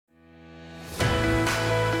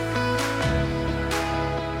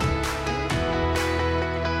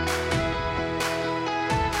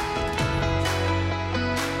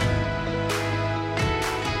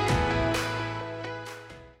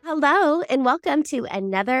Hello, and welcome to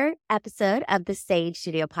another episode of the Sage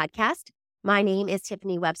Studio podcast. My name is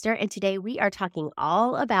Tiffany Webster, and today we are talking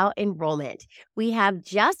all about enrollment. We have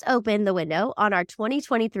just opened the window on our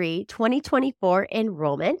 2023-2024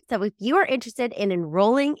 enrollment. So if you are interested in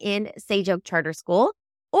enrolling in Sage Oak Charter School,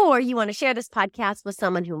 or you want to share this podcast with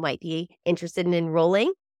someone who might be interested in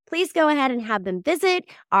enrolling, please go ahead and have them visit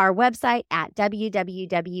our website at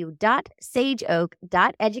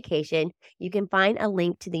www.sageoak.education. You can find a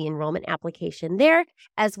link to the enrollment application there,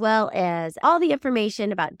 as well as all the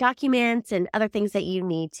information about documents and other things that you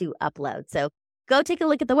need to upload. So go take a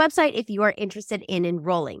look at the website if you are interested in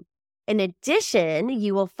enrolling. In addition,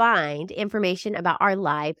 you will find information about our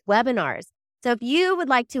live webinars. So if you would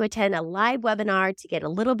like to attend a live webinar to get a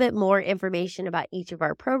little bit more information about each of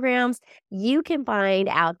our programs, you can find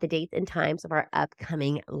out the dates and times of our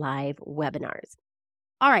upcoming live webinars.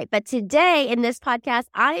 All right, but today in this podcast,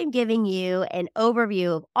 I am giving you an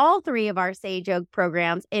overview of all three of our Sage Oak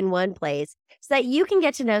programs in one place so that you can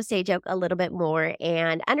get to know Sage Oak a little bit more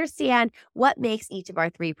and understand what makes each of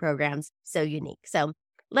our three programs so unique. So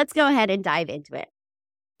let's go ahead and dive into it.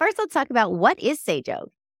 First, let's talk about what is Sage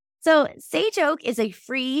Oak. So Sage Oak is a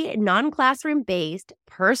free, non-classroom-based,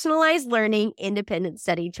 personalized learning, independent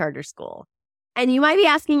study charter school. And you might be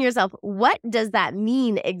asking yourself, what does that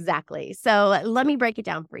mean exactly? So let me break it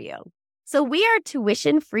down for you. So we are a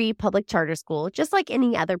tuition-free public charter school, just like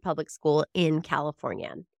any other public school in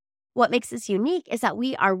California. What makes us unique is that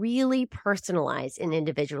we are really personalized and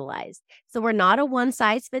individualized. So we're not a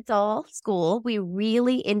one-size-fits-all school. We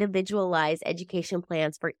really individualize education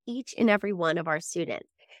plans for each and every one of our students.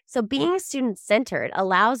 So being student-centered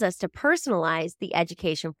allows us to personalize the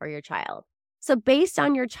education for your child. So based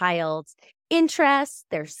on your child's interests,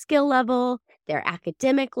 their skill level, their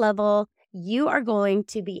academic level, you are going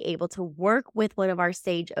to be able to work with one of our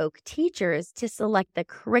Sage Oak teachers to select the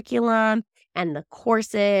curriculum and the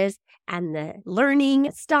courses and the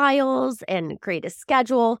learning styles and create a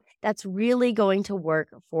schedule that's really going to work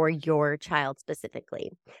for your child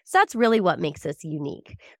specifically. So that's really what makes us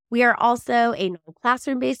unique. We are also a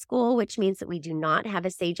non-classroom-based school, which means that we do not have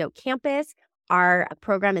a Sage Oak campus. Our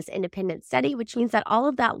program is independent study, which means that all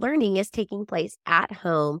of that learning is taking place at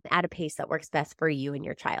home at a pace that works best for you and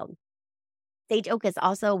your child. Sage Oak is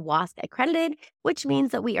also WASC accredited, which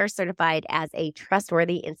means that we are certified as a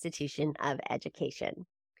trustworthy institution of education.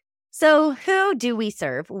 So who do we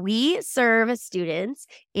serve? We serve students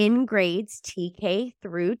in grades TK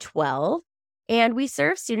through 12, and we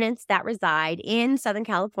serve students that reside in Southern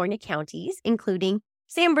California counties, including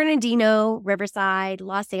San Bernardino, Riverside,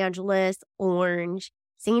 Los Angeles, Orange,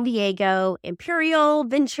 San Diego, Imperial,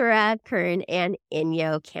 Ventura, Kern, and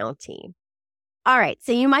Inyo County. All right,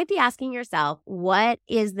 so you might be asking yourself, what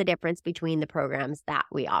is the difference between the programs that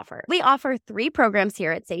we offer? We offer three programs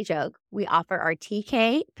here at Sage Oak. We offer our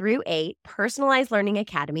TK through 8 Personalized Learning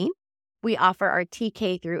Academy. We offer our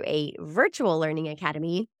TK through 8 Virtual Learning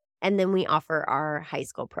Academy, and then we offer our high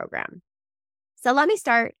school program. So let me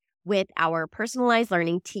start with our Personalized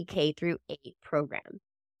Learning TK through 8 program.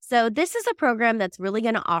 So this is a program that's really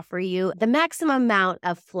going to offer you the maximum amount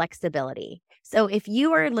of flexibility. So if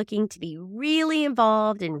you are looking to be really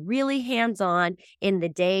involved and really hands-on in the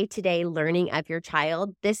day-to-day learning of your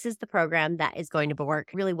child, this is the program that is going to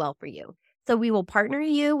work really well for you. So we will partner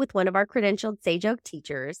you with one of our credentialed Sage Oak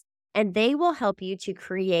teachers, and they will help you to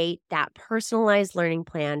create that personalized learning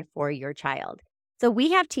plan for your child. So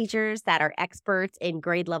we have teachers that are experts in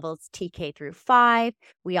grade levels TK through 5.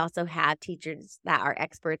 We also have teachers that are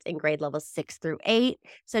experts in grade levels 6 through 8.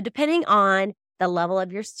 So depending on the level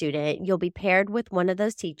of your student, you'll be paired with one of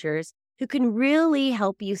those teachers who can really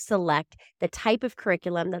help you select the type of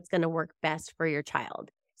curriculum that's going to work best for your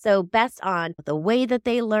child. So best on the way that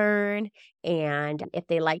they learn, and if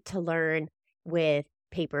they like to learn with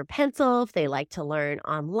paper and pencil, if they like to learn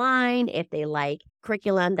online, if they like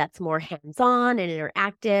curriculum that's more hands-on and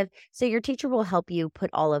interactive. So your teacher will help you put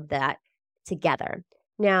all of that together.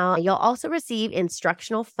 Now, you'll also receive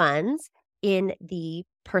instructional funds in the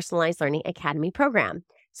Personalized Learning Academy program.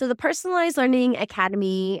 So the Personalized Learning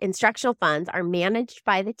Academy instructional funds are managed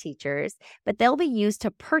by the teachers, but they'll be used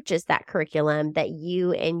to purchase that curriculum that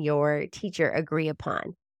you and your teacher agree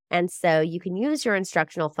upon. And so you can use your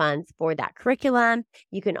instructional funds for that curriculum.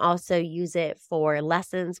 You can also use it for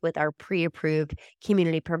lessons with our pre-approved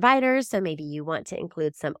community providers. So maybe you want to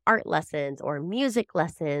include some art lessons or music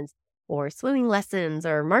lessons or swimming lessons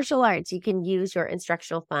or martial arts. You can use your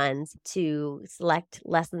instructional funds to select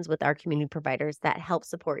lessons with our community providers that help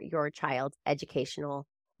support your child's educational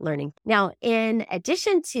learning. Now, in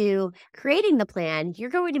addition to creating the plan, you're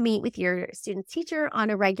going to meet with your student's teacher on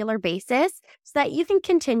a regular basis so that you can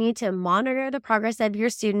continue to monitor the progress of your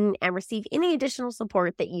student and receive any additional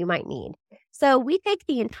support that you might need. So we take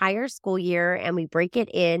the entire school year and we break it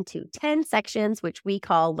into 10 sections, which we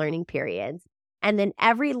call learning periods. And then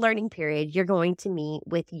every learning period, you're going to meet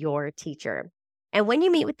with your teacher. And when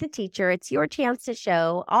you meet with the teacher, it's your chance to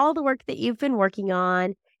show all the work that you've been working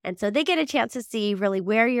on. And so they get a chance to see really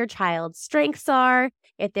where your child's strengths are.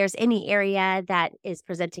 If there's any area that is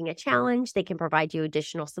presenting a challenge, they can provide you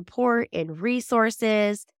additional support and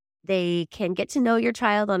resources. They can get to know your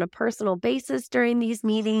child on a personal basis during these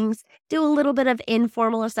meetings, do a little bit of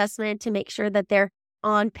informal assessment to make sure that they're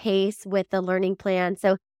on pace with the learning plan.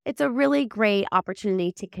 So it's a really great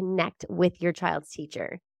opportunity to connect with your child's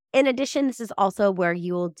teacher. In addition, this is also where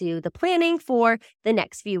you will do the planning for the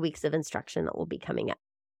next few weeks of instruction that will be coming up.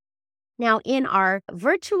 Now, in our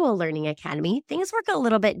virtual learning academy, things work a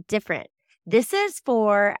little bit different. This is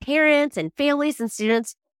for parents and families and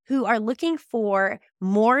students who are looking for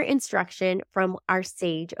more instruction from our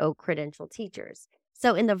Sage Oak credential teachers.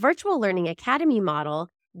 So in the virtual learning academy model,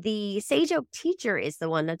 the Sage Oak teacher is the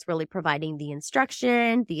one that's really providing the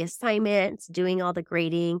instruction, the assignments, doing all the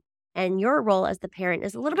grading, and your role as the parent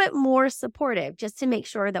is a little bit more supportive just to make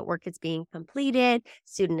sure that work is being completed,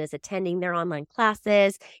 student is attending their online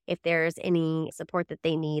classes. If there's any support that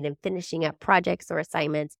they need in finishing up projects or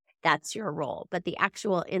assignments, that's your role. But the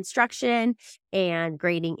actual instruction and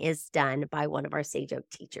grading is done by one of our Sage Oak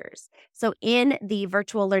teachers. So in the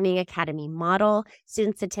Virtual Learning Academy model,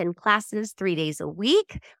 students attend classes 3 days a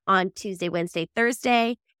week on Tuesday, Wednesday,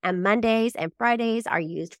 Thursday, and Mondays and Fridays are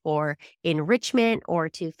used for enrichment or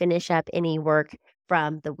to finish up any work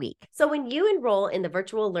from the week. So when you enroll in the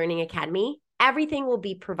Virtual Learning Academy, everything will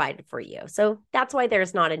be provided for you. So that's why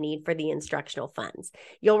there's not a need for the instructional funds.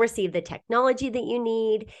 You'll receive the technology that you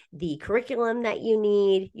need, the curriculum that you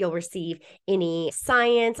need. You'll receive any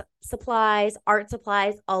science supplies, art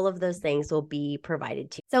supplies, all of those things will be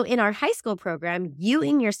provided to you. So in our high school program, you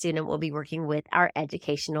and your student will be working with our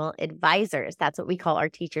educational advisors. That's what we call our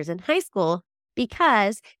teachers in high school,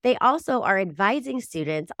 because they also are advising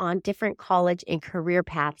students on different college and career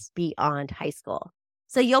paths beyond high school.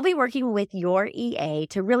 So you'll be working with your EA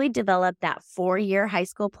to really develop that 4-year high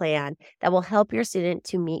school plan that will help your student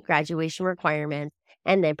to meet graduation requirements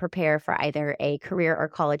and then prepare for either a career or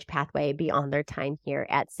college pathway beyond their time here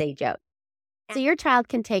at Sage Oak. So your child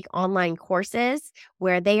can take online courses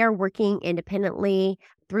where they are working independently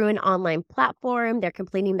through an online platform. They're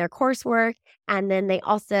completing their coursework, and then they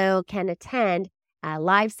also can attend a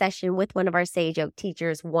live session with one of our Sage Oak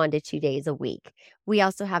teachers 1 to 2 days a week. We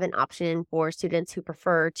also have an option for students who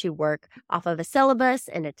prefer to work off of a syllabus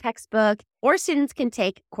and a textbook, or students can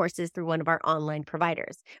take courses through one of our online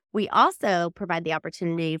providers. We also provide the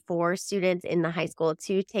opportunity for students in the high school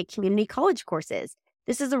to take community college courses.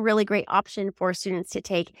 This is a really great option for students to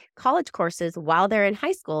take college courses while they're in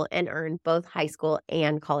high school and earn both high school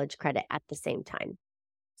and college credit at the same time.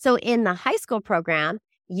 So in the high school program,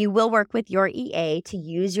 you will work with your EA to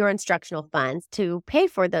use your instructional funds to pay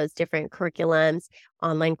for those different curriculums,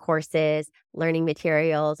 online courses, learning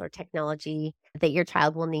materials, or technology that your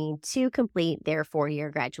child will need to complete their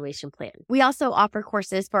 4-year graduation plan. We also offer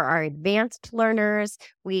courses for our advanced learners.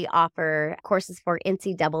 We offer courses for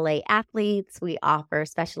NCAA athletes. We offer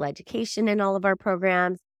special education in all of our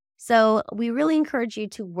programs. So we really encourage you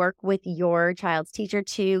to work with your child's teacher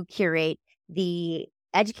to curate the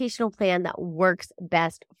educational plan that works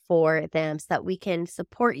best for them so that we can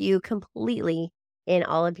support you completely in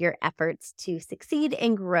all of your efforts to succeed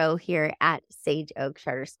and grow here at Sage Oak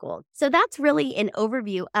Charter School. So that's really an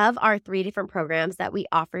overview of our 3 different programs that we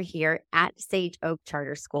offer here at Sage Oak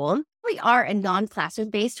Charter School. We are a non-classroom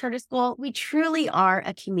based charter school. We truly are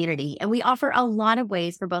a community, and we offer a lot of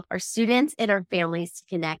ways for both our students and our families to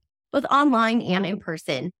connect, both online and in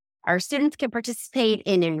person. Our students can participate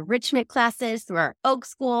in enrichment classes through our Oak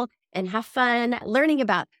School and have fun learning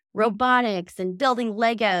about robotics and building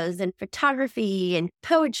Legos and photography and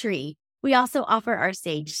poetry. We also offer our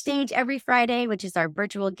Sage Stage every Friday, which is our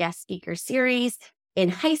virtual guest speaker series. In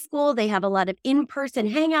high school, they have a lot of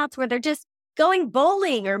in-person hangouts where they're just going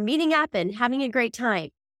bowling or meeting up and having a great time.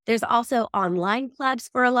 There's also online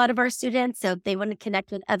clubs for a lot of our students. So if they want to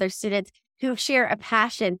connect with other students who share a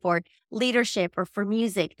passion for leadership or for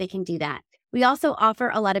music, they can do that. We also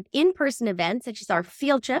offer a lot of in-person events, such as our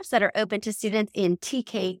field trips that are open to students in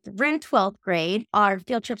TK through 12th grade. Our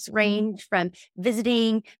field trips range from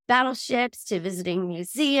visiting battleships to visiting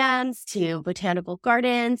museums to botanical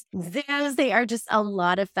gardens, zoos. They are just a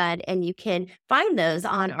lot of fun, and you can find those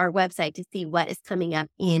on our website to see what is coming up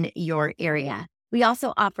in your area. We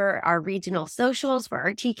also offer our regional socials for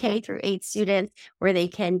our TK through 8 students, where they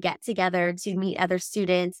can get together to meet other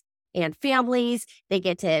students and families. They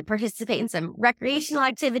get to participate in some recreational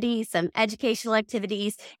activities, some educational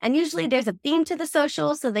activities, and usually there's a theme to the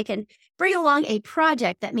social, so they can bring along a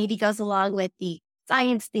project that maybe goes along with the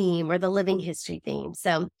science theme or the living history theme.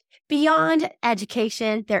 So beyond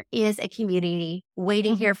education, there is a community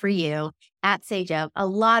waiting here for you at Sage Oak, a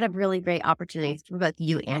lot of really great opportunities for both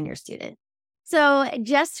you and your student. So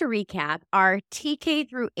just to recap, our TK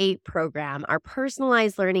through 8 program, our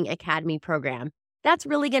Personalized Learning Academy program, that's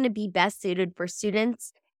really going to be best suited for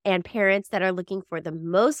students and parents that are looking for the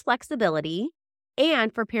most flexibility,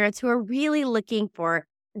 and for parents who are really looking for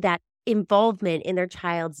that involvement in their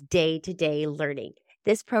child's day-to-day learning.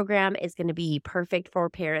 This program is going to be perfect for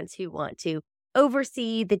parents who want to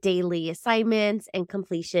oversee the daily assignments and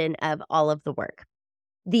completion of all of the work.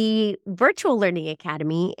 The Virtual Learning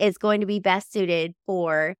Academy is going to be best suited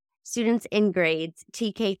for students in grades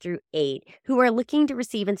TK through 8 who are looking to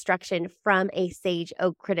receive instruction from a Sage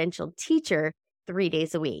Oak credentialed teacher 3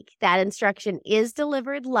 days a week. That instruction is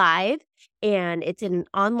delivered live, and it's in an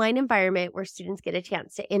online environment where students get a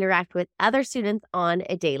chance to interact with other students on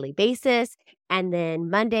a daily basis. And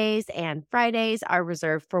then Mondays and Fridays are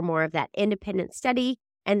reserved for more of that independent study,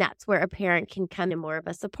 and that's where a parent can come in more of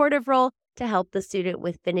a supportive role to help the student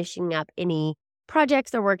with finishing up any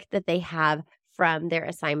projects or work that they have from their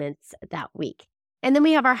assignments that week. And then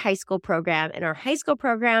we have our high school program, and our high school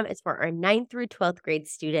program is for our 9th through 12th grade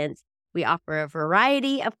students. We offer a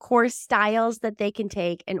variety of course styles that they can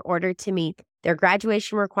take in order to meet their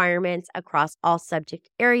graduation requirements across all subject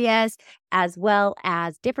areas, as well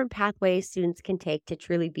as different pathways students can take to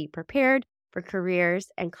truly be prepared for careers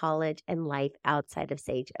and college and life outside of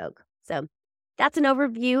Sage Oak. So that's an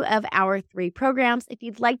overview of our 3 programs. If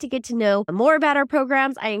you'd like to get to know more about our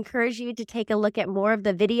programs, I encourage you to take a look at more of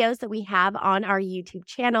the videos that we have on our YouTube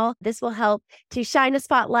channel. This will help to shine a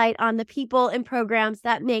spotlight on the people and programs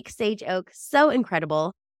that make Sage Oak so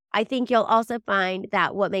incredible. I think you'll also find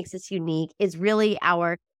that what makes us unique is really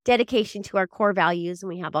our dedication to our core values. And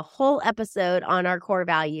we have a whole episode on our core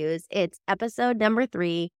values. It's episode number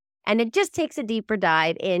 3, and it just takes a deeper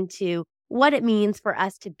dive into what it means for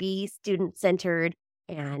us to be student-centered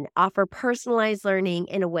and offer personalized learning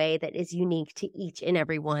in a way that is unique to each and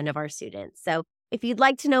every one of our students. So if you'd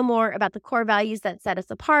like to know more about the core values that set us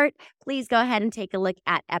apart, please go ahead and take a look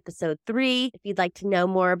at episode 3. If you'd like to know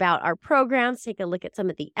more about our programs, take a look at some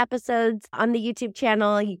of the episodes on the YouTube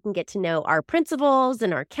channel. You can get to know our principals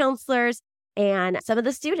and our counselors and some of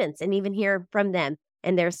the students, and even hear from them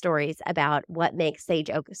and their stories about what makes Sage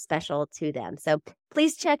Oak special to them. So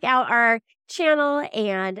please check out our channel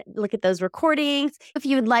and look at those recordings. If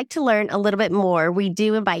you would like to learn a little bit more, we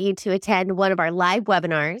do invite you to attend one of our live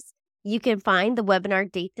webinars. You can find the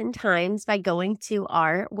webinar dates and times by going to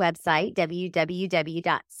our website,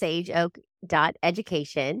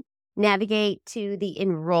 www.sageoak.education. Navigate to the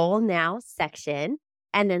Enroll Now section,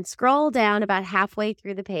 and then scroll down about halfway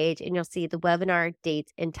through the page, and you'll see the webinar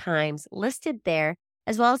dates and times listed there,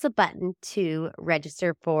 as well as a button to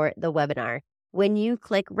register for the webinar. When you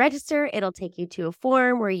click register, it'll take you to a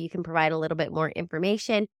form where you can provide a little bit more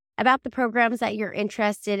information about the programs that you're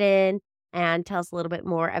interested in and tell us a little bit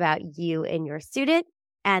more about you and your student.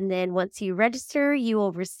 And then once you register, you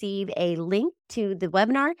will receive a link to the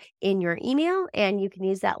webinar in your email, and you can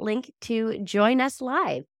use that link to join us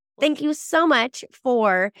live. Thank you so much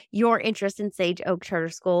for your interest in Sage Oak Charter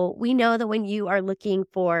School. We know that when you are looking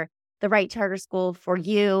for the right charter school for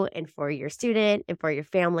you and for your student and for your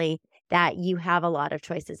family, that you have a lot of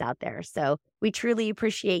choices out there. So we truly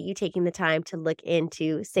appreciate you taking the time to look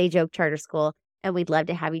into Sage Oak Charter School, and we'd love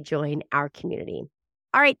to have you join our community.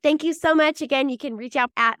 All right, thank you so much. Again, you can reach out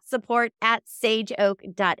at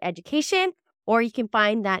support@sageoak.education, or you can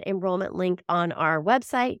find that enrollment link on our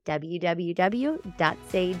website,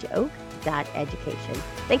 www.sageoak.education.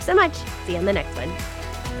 Thanks so much. See you on the next one.